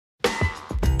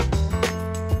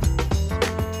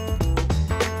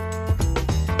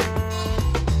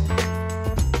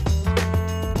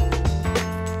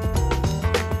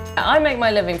I make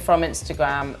my living from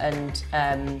Instagram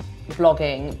and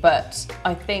blogging, but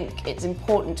I think it's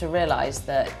important to realise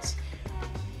that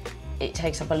it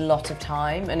takes up a lot of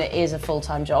time and it is a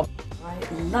full-time job.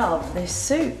 I love this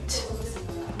suit.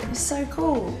 It's so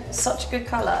cool. Such a good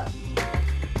colour.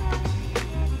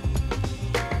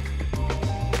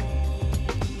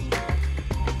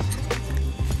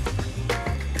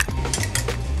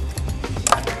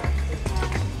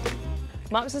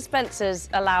 Marks & Spencer's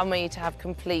allow me to have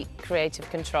complete creative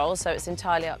control, so it's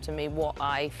entirely up to me what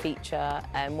I feature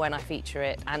and when I feature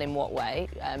it and in what way,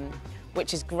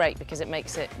 which is great because it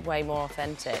makes it way more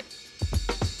authentic.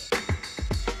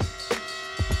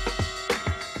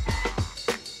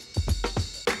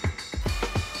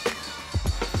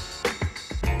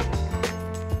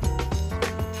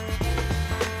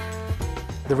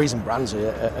 The reason brands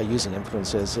are using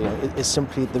influencers is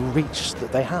simply the reach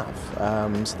that they have.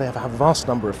 So they have a vast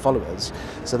number of followers,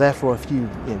 so therefore if you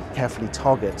carefully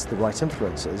target the right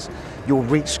influencers, your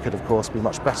reach could of course be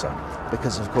much better,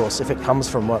 because of course if it comes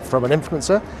from an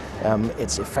influencer,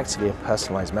 it's effectively a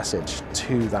personalised message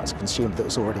to that consumer that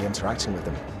was already interacting with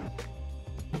them.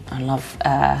 I love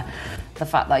the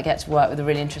fact that I get to work with a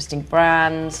really interesting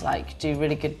brands, like do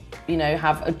really good,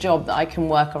 have a job that I can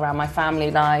work around my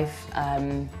family life.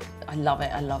 I love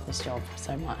it, I love this job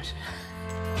so much.